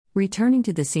Returning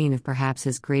to the scene of perhaps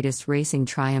his greatest racing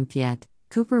triumph yet,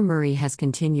 Cooper Murray has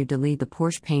continued to lead the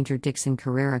Porsche Painter-Dixon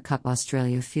Carrera Cup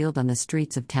Australia field on the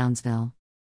streets of Townsville.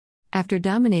 After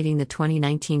dominating the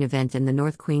 2019 event in the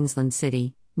North Queensland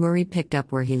city, Murray picked up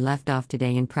where he left off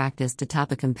today in practice to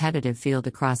top a competitive field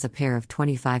across a pair of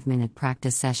 25-minute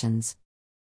practice sessions.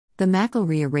 The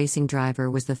McElrea Racing driver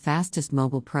was the fastest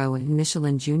mobile pro and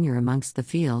Michelin Junior amongst the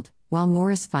field, while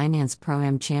Morris Finance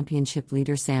Pro-Am Championship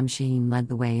leader Sam Shaheen led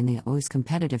the way in the always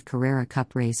competitive Carrera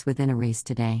Cup race within a race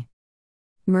today.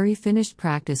 Murray finished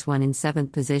practice 1 in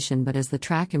 7th position, but as the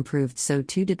track improved, so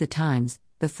too did the times,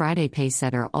 the Friday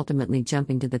pacesetter ultimately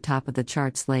jumping to the top of the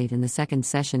charts late in the second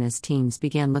session as teams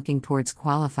began looking towards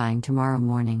qualifying tomorrow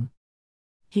morning.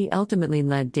 He ultimately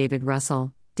led David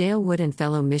Russell, Dale Wood and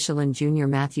fellow Michelin Junior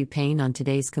Matthew Payne on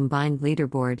today's combined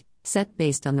leaderboard, set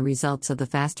based on the results of the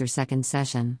faster second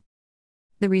session.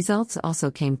 The results also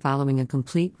came following a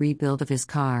complete rebuild of his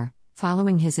car,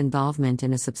 following his involvement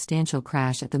in a substantial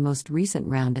crash at the most recent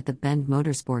round at the Bend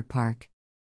Motorsport Park.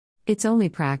 It's only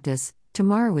practice,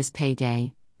 tomorrow is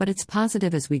payday, but it's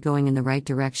positive as we going in the right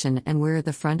direction and we're at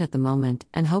the front at the moment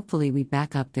and hopefully we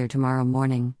back up there tomorrow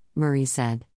morning, Murray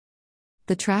said.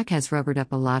 The track has rubbered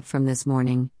up a lot from this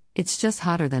morning, it's just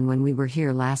hotter than when we were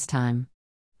here last time.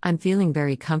 I'm feeling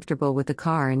very comfortable with the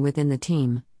car and within the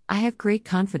team. I have great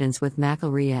confidence with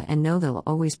McElrea and know they'll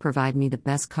always provide me the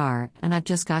best car, and I've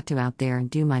just got to out there and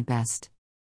do my best.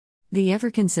 The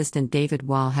ever-consistent David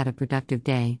Wall had a productive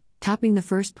day, topping the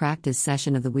first practice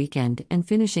session of the weekend and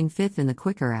finishing 5th in the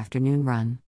quicker afternoon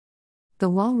run. The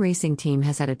Wall Racing team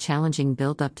has had a challenging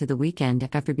build-up to the weekend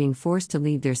after being forced to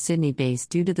leave their Sydney base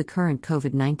due to the current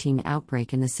COVID-19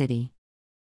 outbreak in the city.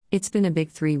 It's been a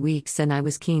big 3 weeks and I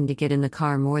was keen to get in the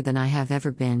car more than I have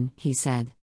ever been, he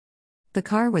said. The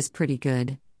car was pretty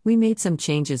good. We made some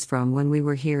changes from when we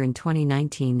were here in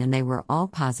 2019 and they were all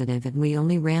positive and we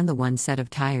only ran the one set of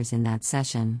tires in that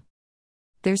session.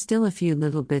 There's still a few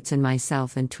little bits in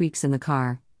myself and tweaks in the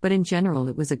car, but in general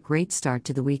it was a great start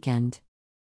to the weekend.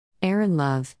 Aaron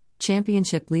Love,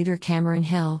 championship leader Cameron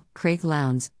Hill, Craig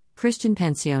Lowndes, Christian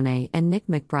Pensione and Nick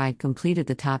McBride completed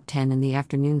the top 10 in the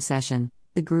afternoon session,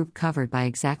 the group covered by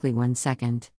exactly 1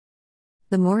 second.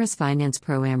 The Morris Finance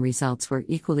Pro-Am results were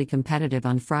equally competitive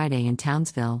on Friday in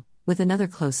Townsville, with another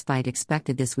close fight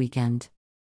expected this weekend.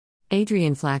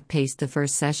 Adrian Flack paced the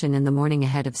first session in the morning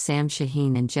ahead of Sam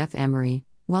Shaheen and Jeff Emery,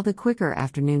 while the quicker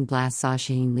afternoon blast saw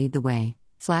Shaheen lead the way,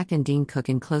 Flack and Dean Cook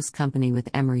in close company with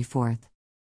Emery 4th.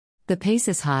 The pace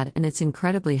is hot and it's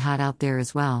incredibly hot out there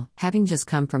as well. Having just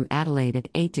come from Adelaide at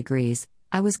 8 degrees,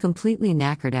 I was completely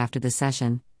knackered after the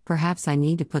session. Perhaps I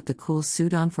need to put the cool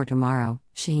suit on for tomorrow,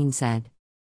 Shaheen said.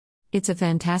 It's a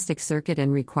fantastic circuit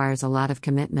and requires a lot of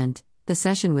commitment. The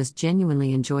session was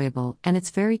genuinely enjoyable and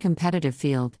it's very competitive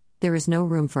field. There is no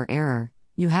room for error.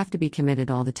 You have to be committed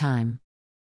all the time.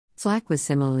 Flack was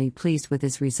similarly pleased with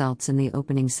his results in the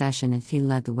opening session as he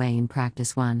led the way in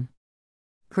practice 1.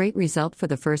 Great result for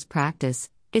the first practice.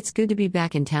 It's good to be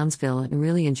back in Townsville and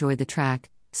really enjoy the track,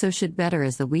 so should better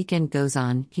as the weekend goes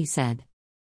on, he said.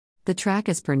 The track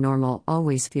as per normal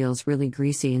always feels really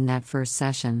greasy in that first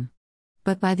session.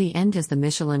 But by the end as the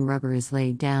Michelin rubber is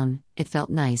laid down, it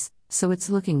felt nice, so it's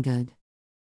looking good.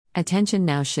 Attention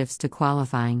now shifts to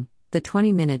qualifying, the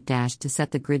 20-minute dash to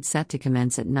set the grid set to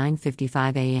commence at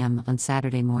 9:55 a.m. on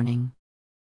Saturday morning.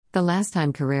 The last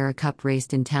time Carrera Cup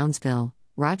raced in Townsville,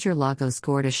 Roger Lago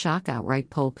scored a shock outright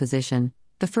pole position,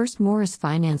 the first Morris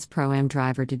Finance Pro-Am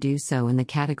driver to do so in the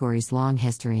category's long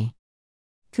history.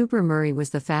 Cooper Murray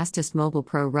was the fastest mobile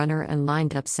pro runner and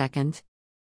lined up second.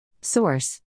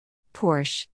 Source: Porsche.